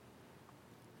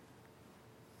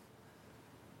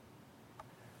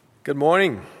Good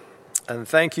morning, and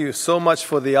thank you so much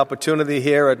for the opportunity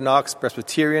here at Knox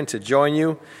Presbyterian to join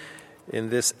you in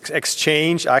this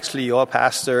exchange. Actually, your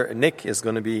pastor, Nick, is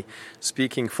going to be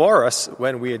speaking for us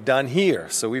when we are done here.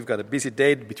 So we've got a busy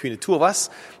day between the two of us,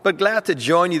 but glad to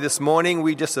join you this morning.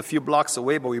 We're just a few blocks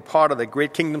away, but we're part of the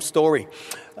great kingdom story.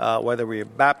 Whether we're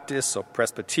Baptist or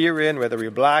Presbyterian, whether we're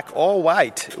black or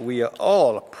white, we are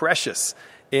all precious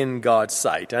in God's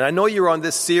sight. And I know you're on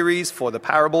this series for the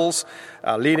parables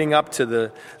leading up to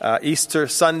the Easter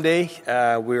Sunday.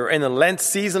 We're in a Lent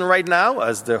season right now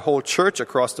as the whole church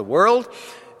across the world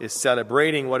is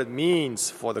celebrating what it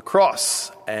means for the cross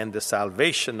and the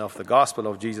salvation of the gospel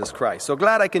of Jesus Christ. So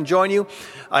glad I can join you.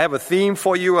 I have a theme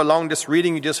for you along this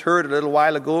reading you just heard a little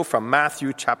while ago from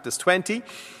Matthew chapters 20,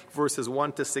 verses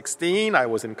 1 to 16. I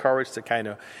was encouraged to kind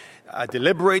of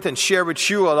deliberate and share with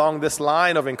you along this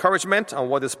line of encouragement on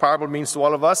what this parable means to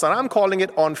all of us. And I'm calling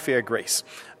it Unfair Grace.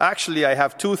 Actually, I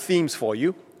have two themes for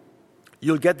you.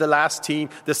 You'll get the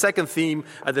second theme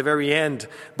at the very end.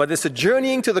 But it's a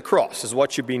journeying to the cross is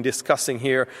what you've been discussing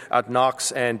here at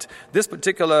Knox. And this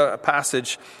particular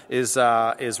passage is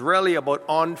really about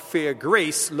unfair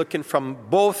grace, looking from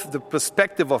both the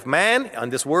perspective of man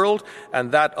and this world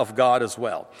and that of God as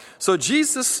well. So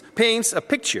Jesus paints a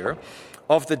picture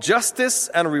of the justice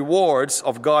and rewards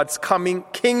of God's coming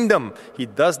kingdom. He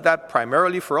does that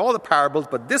primarily for all the parables,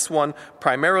 but this one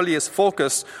primarily is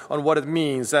focused on what it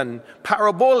means. And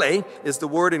parabole is the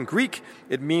word in Greek.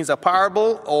 It means a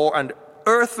parable or an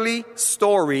earthly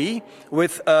story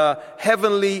with a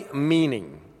heavenly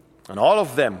meaning. And all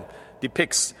of them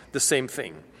depicts the same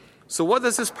thing. So what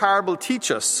does this parable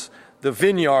teach us? The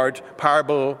vineyard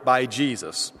parable by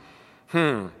Jesus.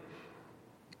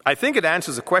 I think it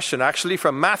answers a question, actually,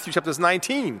 from Matthew chapters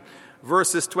 19,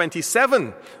 verses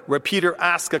 27, where Peter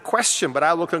asks a question, but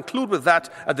I will conclude with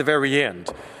that at the very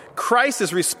end. Christ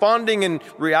is responding in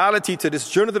reality to this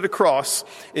journey to the cross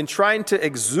in trying to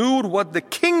exude what the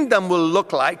kingdom will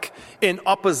look like in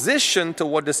opposition to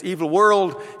what this evil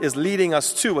world is leading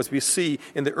us to, as we see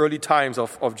in the early times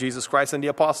of Jesus Christ and the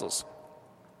apostles.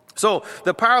 So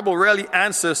the parable really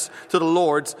answers to the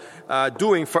Lord's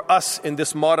doing for us in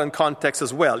this modern context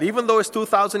as well, even though it's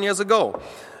 2,000 years ago.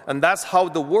 And that's how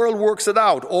the world works it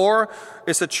out. Or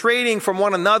it's a trading from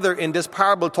one another in this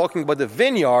parable talking about the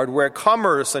vineyard where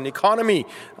commerce and economy,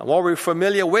 and what we're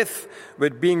familiar with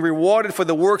being rewarded for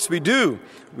the works we do.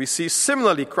 We see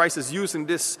similarly Christ is using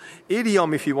this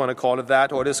idiom, if you want to call it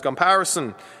that, or this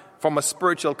comparison from a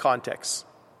spiritual context.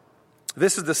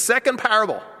 This is the second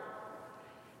parable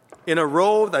in a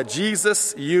row that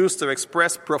Jesus used to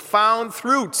express profound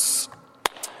truths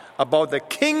about the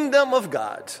kingdom of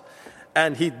God.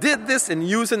 And he did this in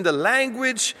using the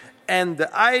language and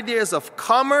the ideas of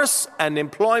commerce and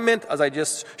employment, as I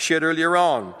just shared earlier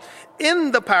on.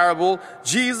 In the parable,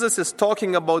 Jesus is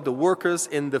talking about the workers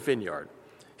in the vineyard.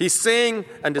 He's saying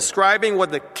and describing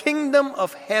what the kingdom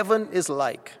of heaven is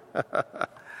like,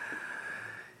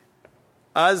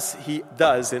 as he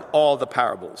does in all the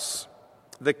parables.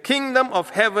 The kingdom of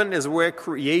heaven is where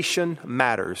creation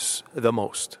matters the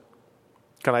most.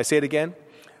 Can I say it again?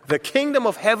 The kingdom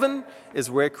of heaven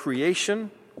is where creation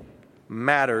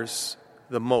matters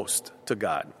the most to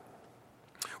God.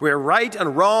 Where right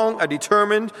and wrong are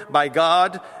determined by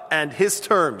God and his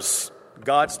terms.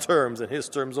 God's terms and his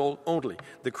terms only,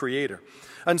 the Creator.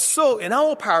 And so in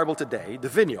our parable today, the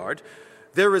vineyard,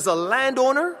 there is a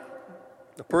landowner,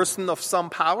 a person of some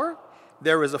power.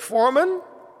 There is a foreman.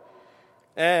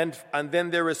 And then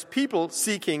there is people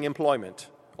seeking employment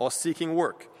or seeking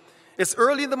work. It's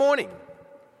early in the morning,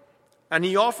 and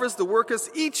he offers the workers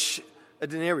each a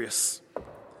denarius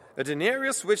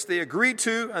which they agreed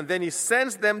to, and then he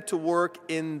sends them to work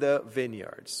in the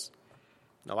vineyards.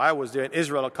 Now, I was there in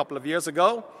Israel a couple of years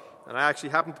ago, and I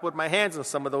actually happened to put my hands on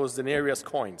some of those denarius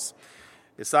coins.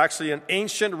 It's actually an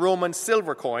ancient Roman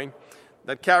silver coin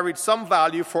that carried some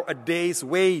value for a day's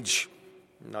wage.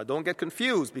 Now, don't get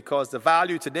confused, because the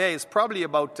value today is probably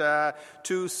about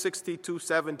 $260,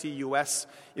 $270 US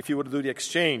if you were to do the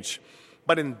exchange.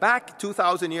 But back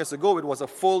 2,000 years ago, it was a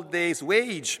full day's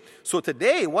wage. So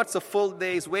today, what's a full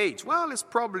day's wage? Well, it's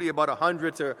probably about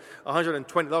 $100 to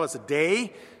 $120 a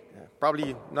day.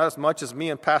 Probably not as much as me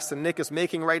and Pastor Nick is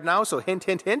making right now. So hint,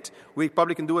 hint, hint. We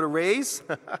probably can do it a raise.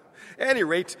 At any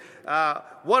rate,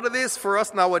 what it is for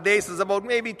us nowadays is about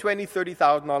maybe $20,000,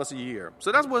 $30,000 a year.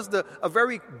 So that was a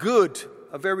very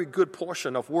good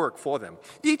portion of work for them.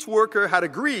 Each worker had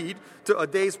agreed to a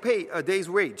day's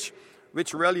wage,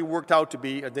 which really worked out to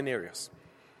be a denarius.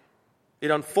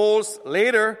 It unfolds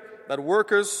later that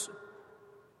workers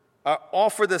are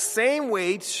offered the same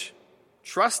wage,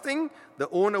 trusting the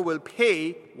owner will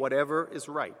pay whatever is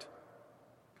right.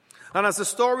 And as the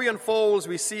story unfolds,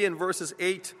 we see in verses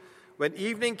 8, when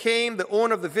evening came, the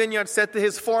owner of the vineyard said to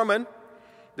his foreman,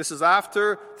 this is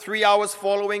after 3 hours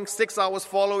following, 6 hours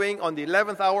following, on the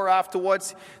 11th hour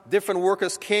afterwards, different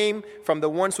workers came, from the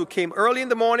ones who came early in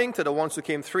the morning to the ones who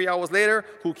came 3 hours later,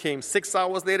 who came 6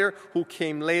 hours later, who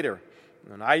came later.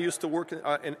 And I used to work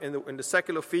in the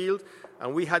secular field,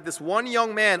 and we had this one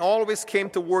young man always came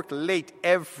to work late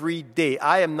every day.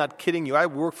 I am not kidding you. I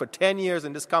worked for 10 years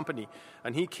in this company,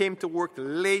 and he came to work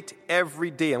late every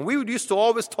day. And we used to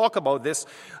always talk about this.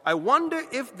 I wonder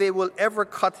if they will ever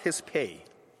cut his pay,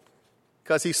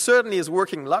 because he certainly is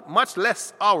working much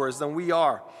less hours than we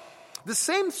are. The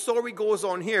same story goes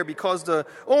on here, because the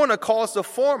owner calls the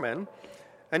foreman,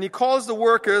 and he calls the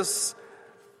workers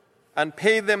and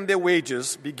pay them their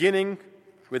wages, beginning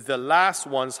with the last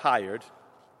ones hired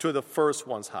to the first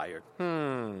ones hired.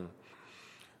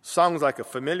 Sounds like a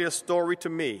familiar story to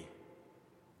me.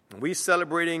 We're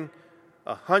celebrating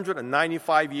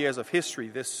 195 years of history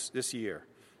this year.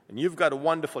 And you've got a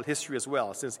wonderful history as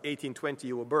well. Since 1820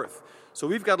 you were birthed. So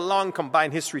we've got a long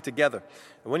combined history together.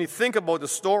 And when you think about the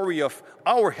story of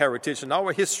our heritage and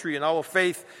our history and our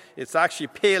faith, it's actually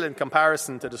pale in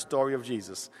comparison to the story of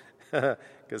Jesus.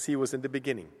 Because he was in the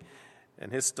beginning.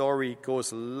 And his story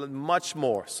goes much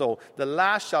more. So the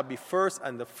last shall be first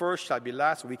and the first shall be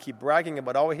last. We keep bragging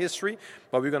about our history,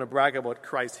 but we're going to brag about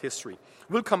Christ's history.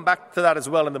 We'll come back to that as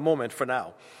well in a moment for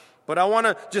now. But I want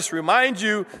to just remind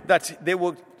you that they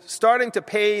were starting to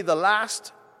pay the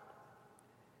last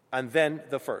and then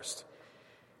the first.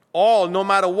 All, no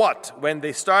matter what, when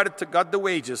they started to get the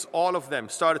wages, all of them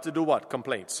started to do what?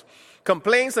 Complaints.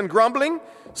 Complaints and grumbling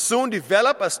soon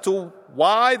develop as to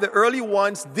why the early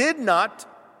ones did not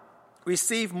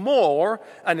receive more,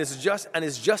 and it's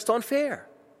just unfair.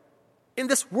 In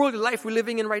this worldly life we're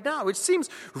living in right now, it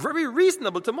seems very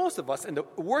reasonable to most of us in the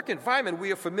work environment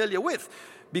we are familiar with,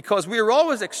 because we are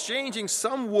always exchanging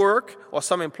some work or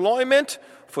some employment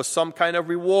for some kind of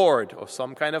reward or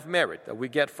some kind of merit that we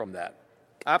get from that.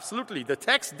 Absolutely. The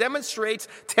text demonstrates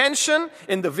tension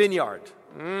in the vineyard.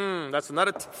 That's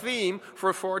another theme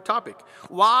for our topic.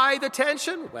 Why the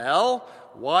tension? Well,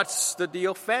 what's the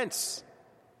offense?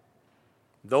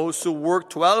 Those who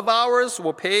worked 12 hours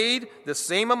were paid the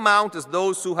same amount as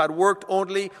those who had worked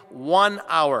only 1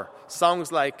 hour.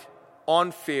 Sounds like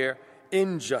unfair,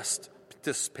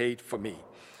 injustice paid for me.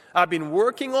 I've been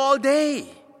working all day,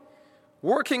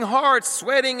 working hard,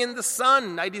 sweating in the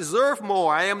sun. I deserve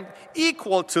more. I am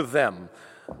equal to them.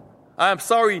 I'm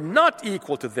sorry, not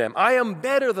equal to them. I am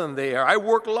better than they are. I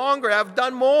work longer. I've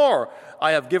done more.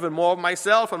 I have given more of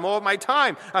myself and more of my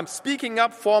time. I'm speaking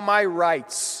up for my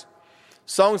rights.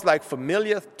 Sounds like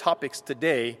familiar topics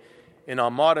today in our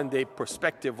modern day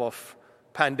perspective of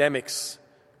pandemics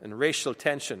and racial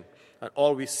tension and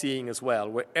all we're seeing as well,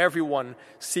 where everyone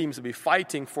seems to be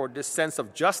fighting for this sense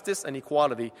of justice and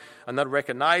equality and not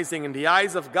recognizing in the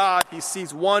eyes of God, he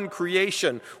sees one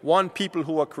creation, one people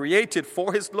who are created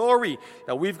for his glory.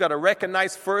 Now we've got to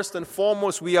recognize first and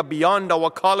foremost, we are beyond our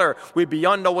color, we're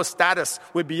beyond our status,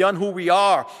 we're beyond who we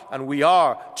are, and we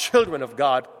are children of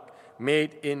God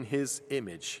made in his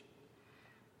image.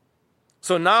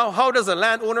 So now, how does a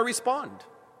landowner respond?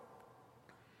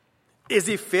 Is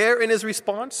he fair in his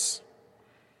response?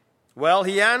 Well,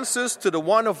 he answers to the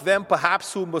one of them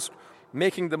perhaps who was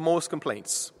making the most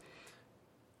complaints.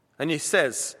 And he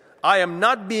says, I am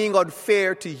not being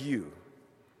unfair to you,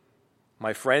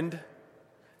 my friend.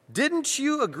 Didn't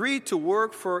you agree to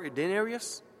work for a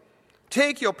denarius?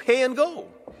 Take your pay and go.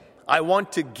 I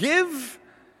want to give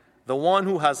the one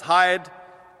who has hired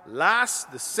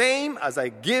last the same as I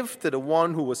give to the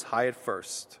one who was hired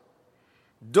first.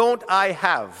 Don't I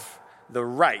have the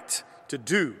right to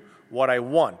do what I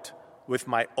want with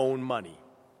my own money?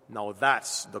 Now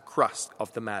that's the crux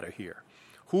of the matter here.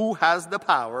 Who has the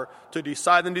power to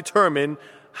decide and determine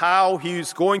how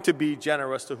he's going to be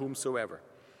generous to whomsoever?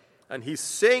 And he's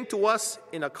saying to us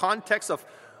in a context of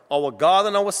our God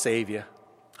and our Savior,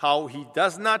 how he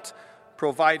does not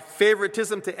provide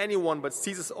favoritism to anyone, but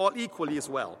sees us all equally as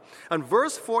well. And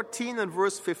verse 14 and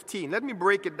verse 15, let me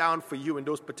break it down for you in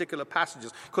those particular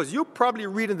passages, because you probably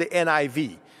read in the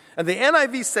NIV. And the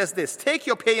NIV says this, take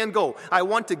your pay and go. I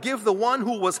want to give the one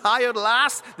who was hired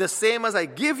last the same as I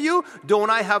give you.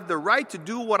 Don't I have the right to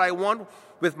do what I want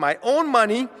with my own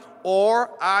money?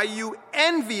 Or are you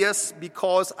envious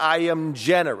because I am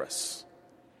generous?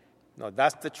 Now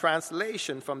that's the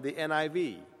translation from the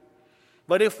NIV.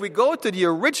 But if we go to the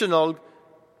original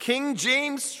King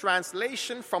James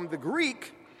translation from the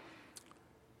Greek,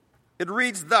 it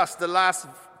reads thus, the last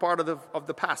part of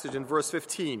the passage in verse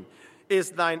 15.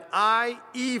 is thine eye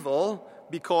evil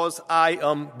because I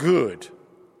am good?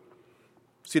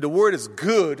 See, the word is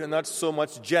good and not so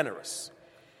much generous.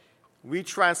 We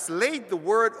translate the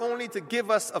word only to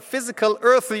give us a physical,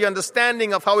 earthly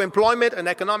understanding of how employment and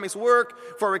economics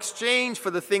work for exchange for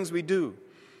the things we do.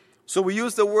 So we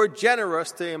use the word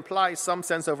generous to imply some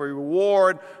sense of a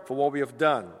reward for what we have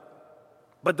done.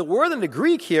 But the word in the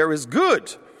Greek here is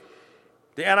good.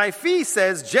 The NIV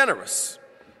says generous,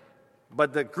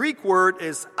 but the Greek word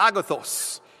is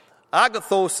agathos.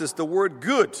 Agathos is the word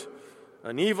good.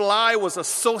 An evil eye was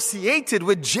associated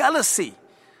with jealousy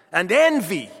and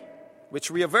envy, which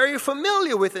we are very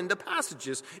familiar with in the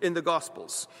passages in the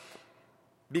Gospels.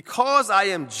 Because I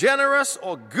am generous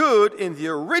or good in the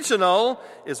original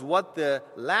is what the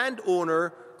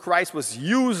landowner Christ was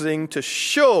using to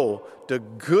show the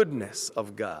goodness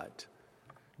of God,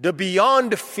 the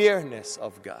beyond fairness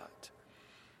of God.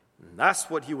 And that's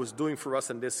what he was doing for us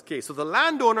in this case. So the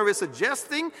landowner is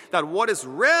suggesting that what is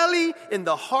really in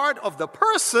the heart of the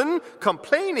person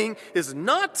complaining is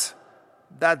not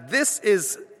that this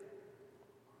is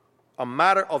a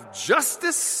matter of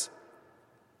justice,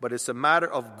 but it's a matter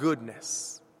of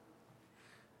goodness.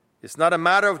 It's not a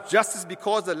matter of justice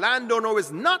because the landowner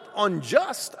is not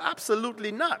unjust.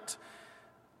 Absolutely not.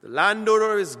 The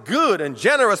landowner is good and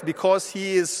generous because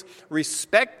he is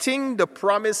respecting the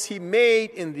promise he made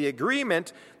in the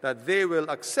agreement that they will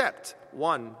accept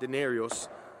 1 denarius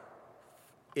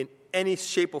in any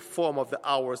shape or form of the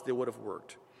hours they would have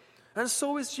worked. And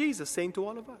so is Jesus saying to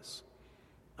all of us.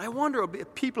 I wonder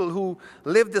about people who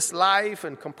live this life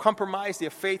and compromise their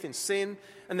faith in sin,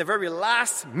 and the very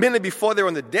last minute before they're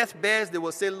on the deathbeds, they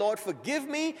will say, Lord, forgive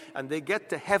me, and they get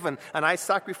to heaven, and I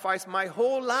sacrificed my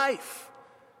whole life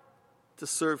to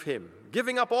serve him,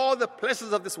 giving up all the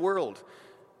pleasures of this world.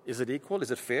 Is it equal? Is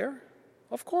it fair?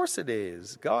 Of course it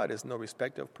is. God is no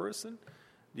respecter of person.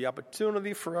 The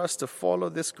opportunity for us to follow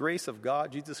this grace of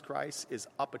God, Jesus Christ, is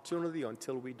opportunity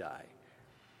until we die.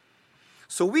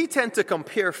 So we tend to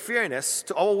compare fairness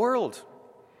to our world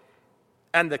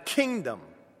and the kingdom,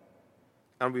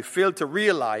 and we fail to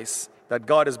realize that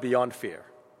God is beyond fair.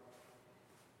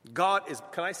 God is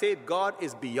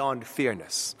beyond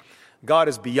fairness. God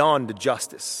is beyond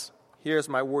justice. Here's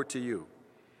my word to you.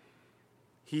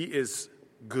 He is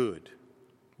good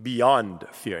beyond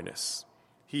fairness.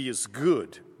 He is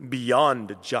good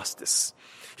beyond justice.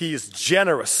 He is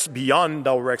generous beyond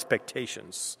our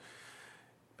expectations.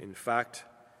 In fact,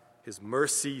 his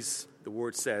mercies, the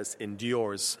word says,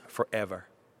 endures forever.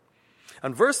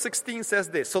 And verse 16 says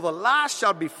this, so the last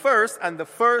shall be first, and the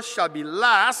first shall be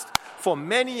last, for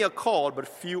many are called, but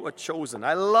few are chosen.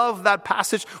 I love that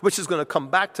passage, which is going to come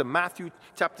back to Matthew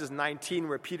chapters 19,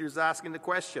 where Peter's asking the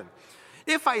question.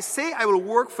 If I say I will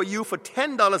work for you for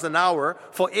 $10 an hour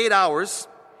for 8 hours,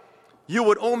 you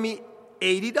would owe me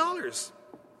 $80,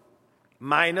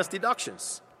 minus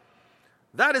deductions.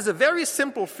 That is a very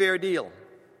simple, fair deal.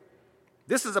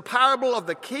 This is a parable of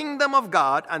the kingdom of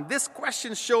God, and this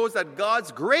question shows that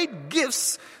God's great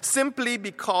gifts simply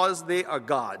because they are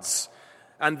God's.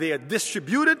 And they are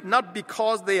distributed not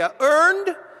because they are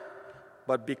earned,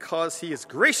 but because he is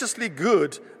graciously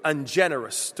good and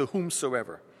generous to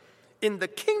whomsoever. In the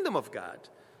kingdom of God,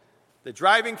 the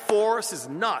driving force is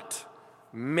not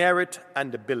merit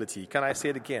and ability. Can I say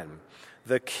it again?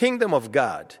 The kingdom of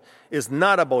God is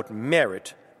not about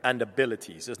merit and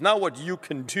abilities. It's not what you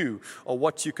can do or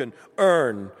what you can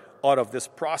earn out of this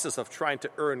process of trying to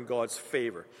earn God's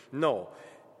favor. No,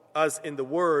 as in the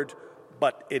word,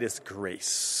 but it is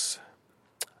grace.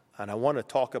 And I want to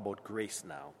talk about grace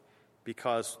now,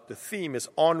 because the theme is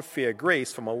unfair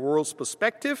grace from a world's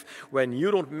perspective. When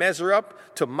you don't measure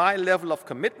up to my level of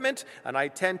commitment, and I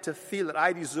tend to feel that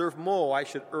I deserve more, I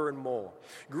should earn more.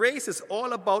 Grace is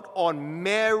all about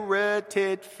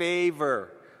unmerited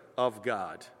favor of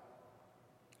God.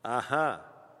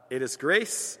 It is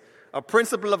grace, a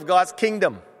principle of God's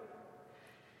kingdom.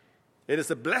 It is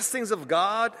the blessings of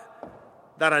God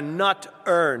that are not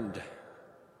earned.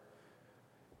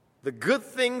 The good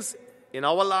things in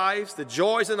our lives, the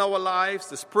joys in our lives,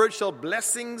 the spiritual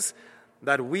blessings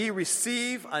that we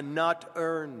receive are not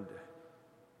earned.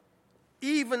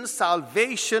 Even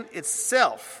salvation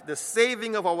itself, the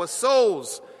saving of our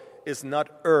souls, is not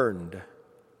earned.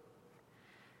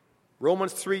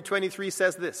 Romans 3:23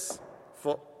 says this,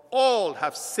 for all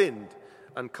have sinned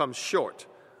and come short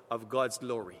of God's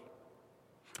glory.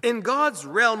 In God's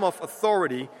realm of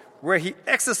authority, where he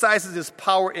exercises his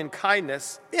power in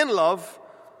kindness, in love,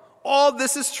 all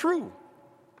this is true.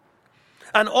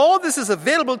 And all this is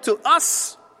available to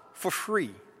us for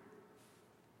free.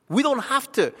 We don't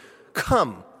have to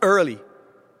come early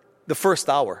the first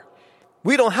hour.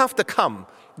 We don't have to come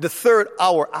the third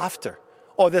hour after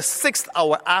or the sixth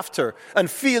hour after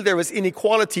and feel there is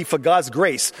inequality for God's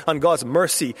grace and God's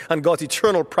mercy and God's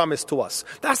eternal promise to us.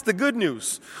 That's the good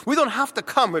news. We don't have to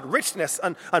come with richness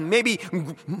and maybe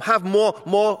have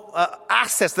more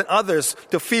access than others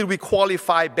to feel we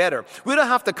qualify better. We don't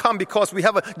have to come because we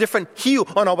have a different hue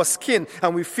on our skin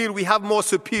and we feel we have more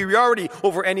superiority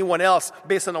over anyone else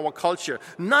based on our culture.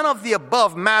 None of the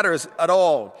above matters at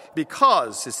all,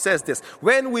 because it says this: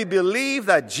 when we believe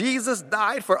that Jesus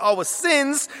died for our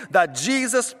sins, that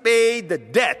Jesus paid the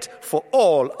debt for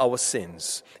all our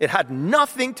sins. It had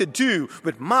nothing to do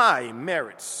with my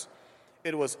merits.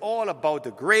 It was all about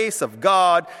the grace of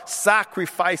God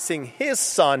sacrificing his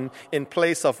son in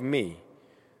place of me,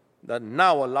 that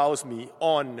now allows me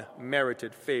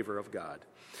unmerited favor of God.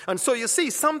 And so you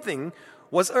see, something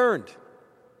was earned.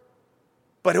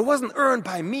 But it wasn't earned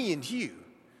by me and you.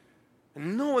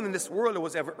 And no one in this world it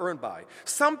was ever earned by.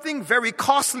 Something very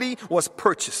costly was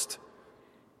purchased.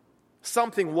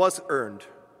 Something was earned.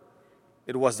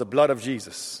 It was the blood of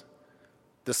Jesus,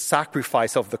 the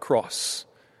sacrifice of the cross.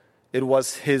 It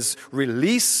was his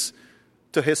release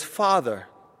to his Father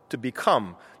to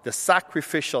become the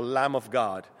sacrificial Lamb of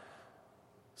God,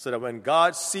 so that when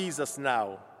God sees us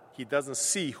now, he doesn't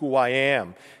see who I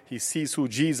am. He sees who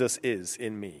Jesus is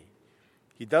in me.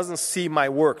 He doesn't see my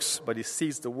works, but he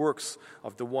sees the works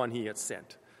of the one he had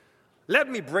sent. Let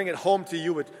me bring it home to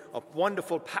you with a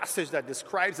wonderful passage that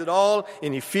describes it all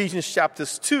in Ephesians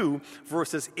chapters 2,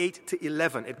 verses 8 to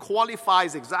 11. It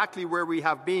qualifies exactly where we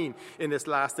have been in this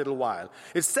last little while.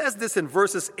 It says this in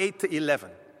verses 8 to 11.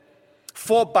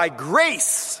 For by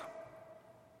grace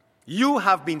you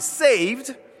have been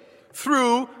saved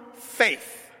through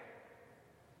faith.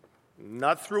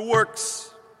 Not through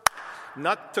works,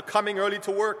 not to coming early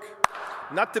to work,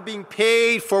 not to being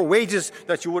paid for wages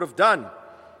that you would have done.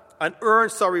 And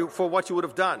earned, for what you would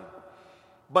have done.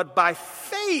 But by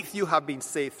faith you have been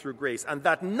saved through grace, and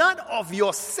that not of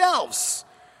yourselves.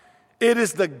 It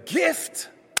is the gift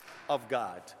of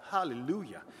God.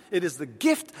 Hallelujah. It is the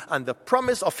gift and the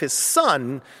promise of his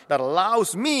Son that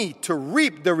allows me to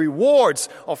reap the rewards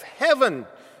of heaven.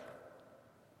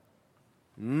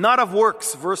 Not of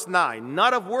works, verse 9.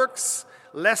 Not of works,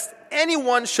 lest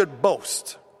anyone should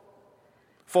boast.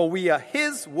 For we are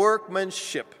his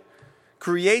workmanship,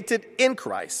 created in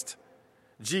Christ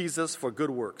Jesus for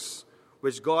good works,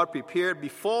 which God prepared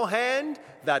beforehand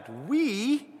that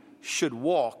we should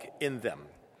walk in them.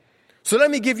 So let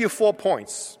me give you 4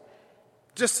 points,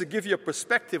 just to give you a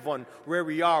perspective on where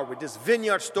we are with this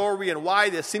vineyard story and why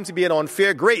there seems to be an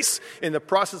unfair grace in the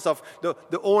process of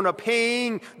the owner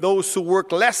paying those who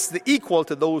work less the equal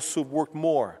to those who work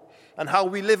more. And how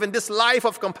we live in this life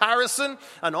of comparison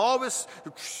and always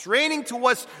straining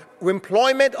towards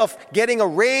employment of getting a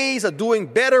raise or doing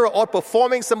better or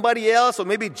outperforming somebody else, or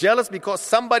maybe jealous because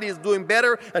somebody is doing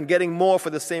better and getting more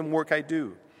for the same work I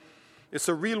do. It's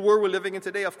a real world we're living in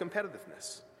today of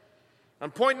competitiveness.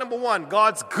 And point number 1,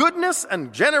 God's goodness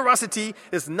and generosity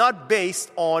is not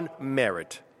based on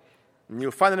merit. And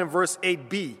you'll find it in verse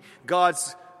 8b.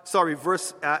 Verse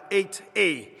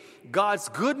 8a. God's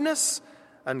goodness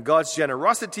and God's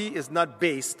generosity is not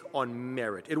based on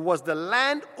merit. It was the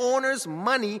landowner's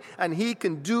money, and he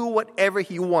can do whatever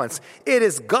he wants. It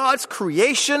is God's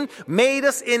creation, made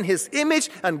us in his image,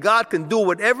 and God can do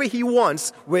whatever he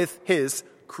wants with his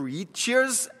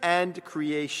creatures and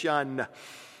creation.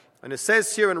 And it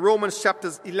says here in Romans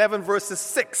chapter 11, verses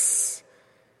 6,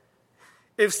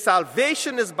 if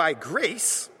salvation is by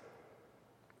grace,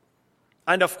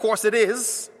 and of course it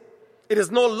is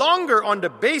no longer on the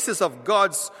basis of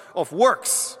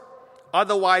works.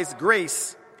 Otherwise,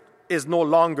 grace is no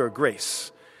longer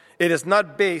grace. It is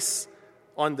not based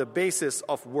on the basis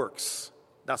of works.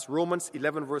 That's Romans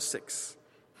 11, verse 6.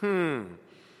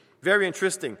 Very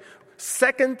interesting.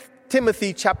 2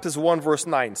 Timothy chapters 1, verse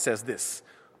 9 says this.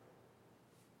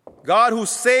 God who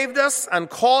saved us and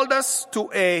called us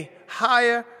to a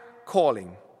higher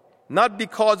calling, not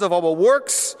because of our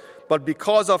works, but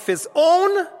because of his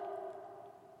own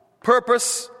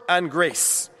purpose and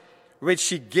grace, which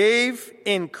he gave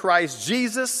in Christ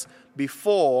Jesus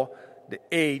before the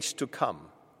age to come.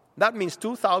 That means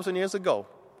 2,000 years ago,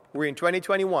 we're in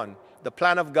 2021, the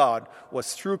plan of God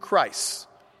was through Christ.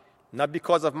 Not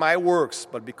because of my works,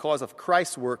 but because of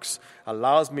Christ's works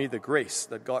allows me the grace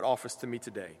that God offers to me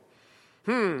today.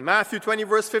 Matthew 20,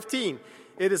 verse 15.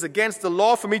 It is against the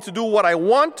law for me to do what I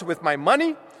want with my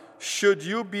money. Should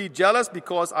you be jealous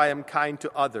because I am kind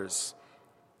to others?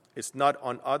 It's not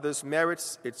on others'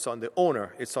 merits, it's on the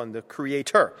owner, it's on the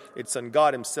creator, it's on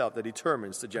God himself that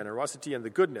determines the generosity and the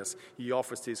goodness he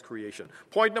offers to his creation.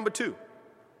 Point number 2,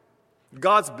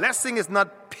 God's blessing is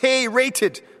not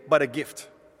pay-rated, but a gift.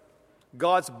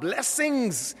 God's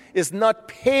blessings is not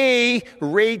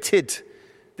pay-rated.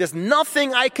 There's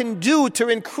nothing I can do to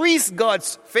increase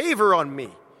God's favor on me.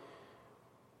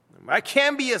 I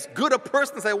can't be as good a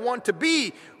person as I want to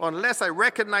be unless I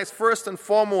recognize first and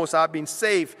foremost I've been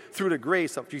saved through the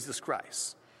grace of Jesus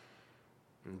Christ.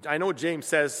 I know James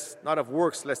says, not of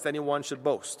works lest anyone should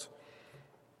boast.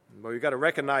 But you've got to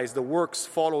recognize the works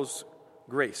follows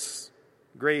grace.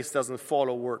 Grace doesn't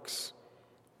follow works.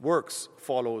 Works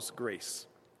follows grace.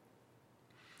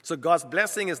 So God's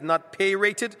blessing is not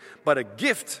pay-rated, but a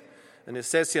gift. And it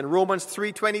says here in Romans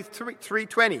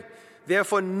 3:20,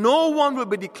 therefore no one will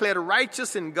be declared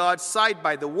righteous in God's sight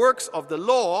by the works of the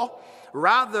law.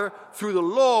 Rather, through the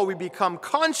law we become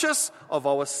conscious of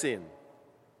our sin.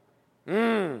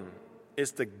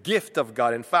 It's the gift of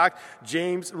God. In fact,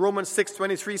 Romans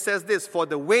 6:23 says this, for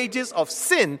the wages of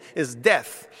sin is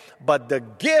death, but the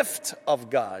gift of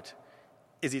God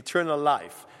is eternal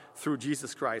life through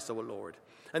Jesus Christ our Lord.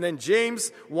 And then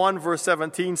James 1 verse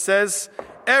 17 says,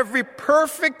 every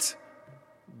perfect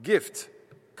gift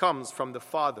comes from the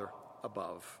Father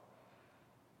above.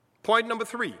 Point number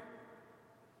 3,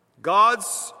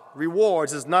 God's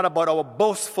rewards is not about our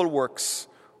boastful works,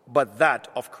 but that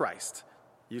of Christ.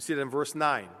 You see it in verse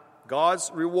 9.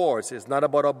 God's rewards is not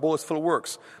about our boastful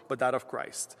works, but that of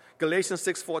Christ. Galatians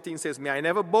 6:14 says, may I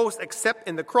never boast except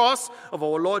in the cross of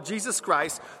our Lord Jesus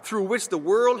Christ, through which the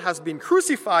world has been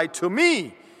crucified to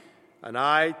me, and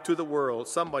I to the world.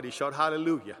 Somebody shout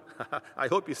hallelujah. I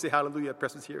hope you say hallelujah at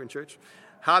Presbyterian Church.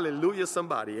 Hallelujah,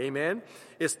 somebody. Amen.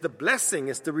 It's the blessing,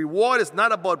 it's the reward. It's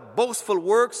not about boastful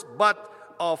works, but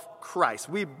of Christ.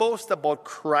 We boast about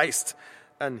Christ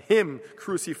and Him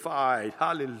crucified.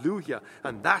 Hallelujah.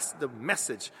 And that's the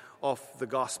message of the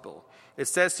gospel. It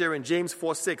says here in James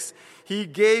 4:6, He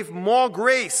gave more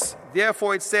grace.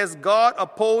 Therefore it says, God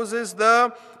opposes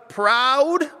the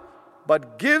proud,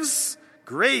 but gives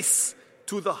grace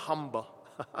to the humble.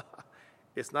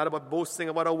 It's not about boasting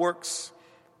about our works,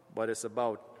 but it's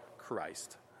about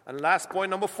Christ. And last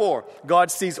point, number 4, God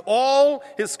sees all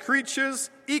His creatures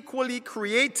equally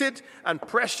created and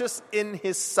precious in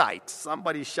His sight.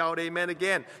 Somebody shout amen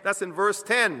again. That's in verse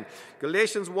 10.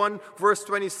 Genesis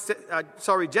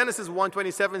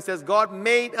 1:27 says, God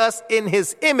made us in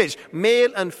His image.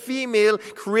 Male and female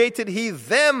created He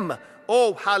them.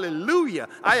 Oh, hallelujah.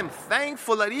 I am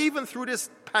thankful that even through this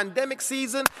pandemic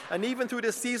season and even through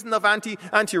this season of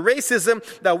anti-racism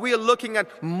that we are looking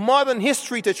at modern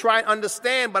history to try and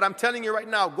understand. But I'm telling you right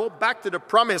now, go back to the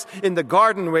promise in the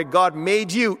garden where God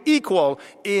made you equal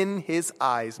in His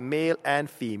eyes, male and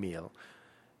female.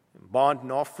 Bond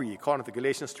nor free, according to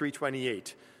Galatians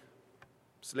 3:28.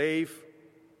 Slave,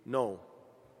 no.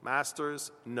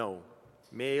 Masters, no.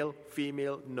 Male,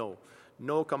 female, no.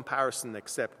 No comparison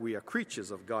except we are creatures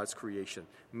of God's creation,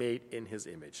 made in His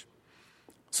image.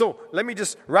 So let me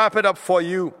just wrap it up for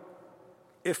you,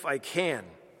 if I can.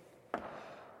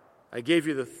 I gave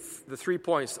you the 3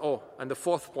 points. Oh, and the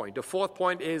fourth point. The fourth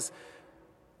point is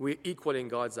we're equal in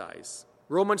God's eyes.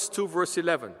 Romans 2 verse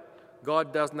 11.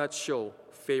 God does not show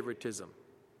favoritism.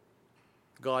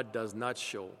 God does not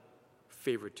show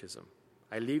favoritism.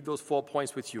 I leave those 4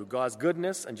 points with you. God's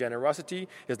goodness and generosity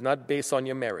is not based on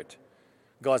your merit.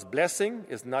 God's blessing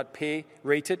is not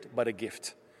pay-rated, but a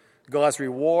gift. God's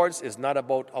rewards is not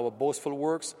about our boastful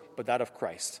works, but that of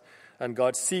Christ. And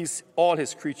God sees all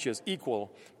His creatures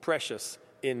equal, precious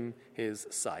in His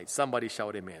sight. Somebody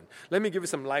shout amen. Let me give you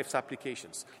some life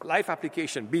applications. Life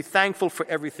application, be thankful for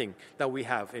everything that we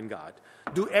have in God.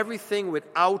 Do everything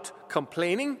without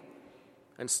complaining,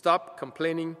 and stop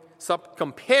complaining. Stop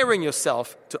comparing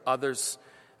yourself to others,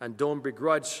 and don't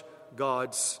begrudge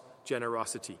God's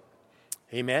generosity.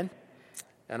 Amen.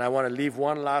 And I want to leave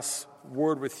one last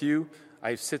word with you.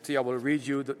 I said to you, I will read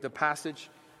you the passage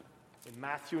in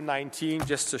Matthew 19,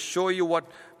 just to show you what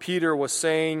Peter was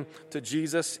saying to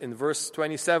Jesus in verse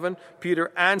 27.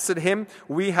 Peter answered him,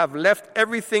 we have left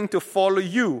everything to follow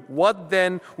you. What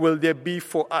then will there be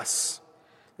for us?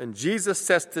 And Jesus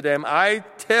says to them, I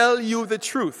tell you the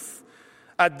truth.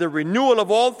 At the renewal of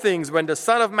all things, when the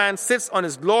Son of Man sits on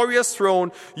His glorious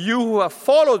throne, you who have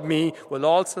followed me will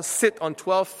also sit on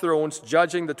 12 thrones,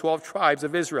 judging the 12 tribes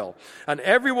of Israel. And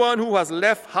everyone who has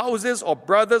left houses or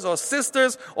brothers or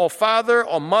sisters or father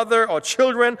or mother or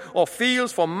children or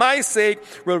fields for my sake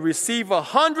will receive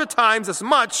 100 times as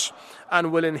much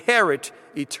and will inherit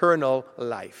eternal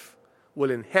life. Will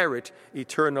inherit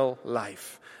eternal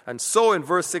life. And so in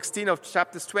verse 16 of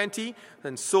chapter 20,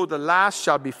 and so the last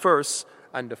shall be first,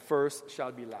 and the first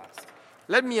shall be last.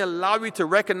 let me allow you to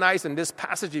recognize in this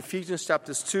passage, Ephesians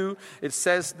chapter 2, it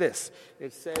says this.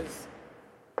 It says,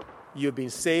 you've been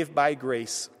saved by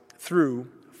grace through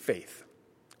faith.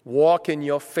 Walk in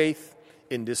your faith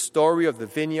in this story of the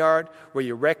vineyard where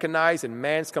you recognize in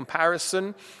man's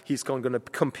comparison, he's going to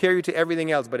compare you to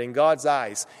everything else. But in God's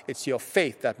eyes, it's your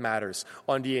faith that matters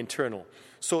on the internal.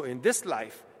 So in this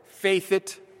life, faith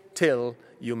it till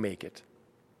you make it.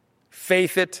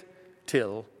 Faith it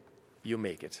till you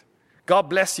make it. God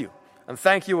bless you. And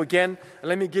thank you again. And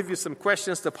let me give you some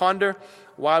questions to ponder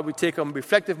while we take a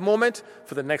reflective moment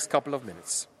for the next couple of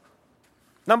minutes.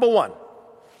 Number one,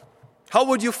 how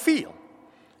would you feel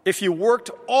if you worked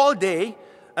all day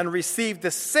and received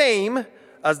the same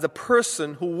as the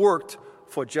person who worked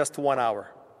for just 1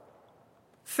 hour?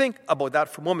 Think about that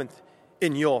for a moment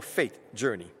in your faith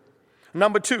journey.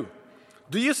 Number two,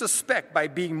 do you suspect by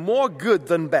being more good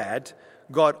than bad,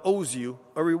 God owes you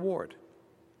a reward?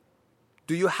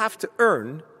 Do you have to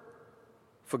earn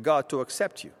for God to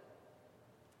accept you?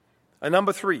 And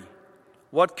number three,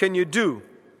 what can you do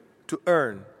to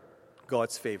earn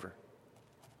God's favor?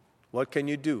 What can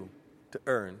you do to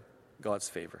earn God's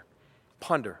favor?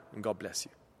 Ponder, and God bless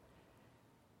you.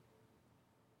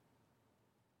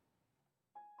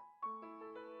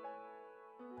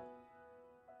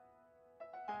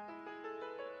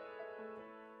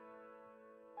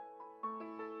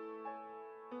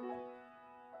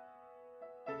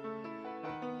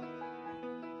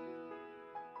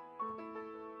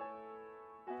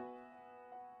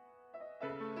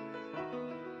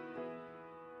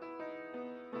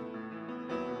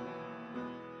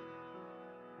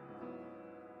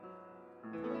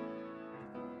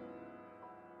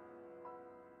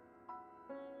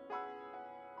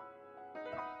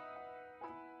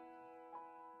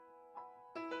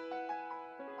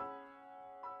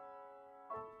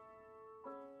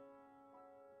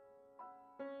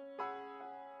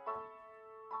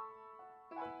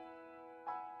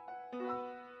 Thank you.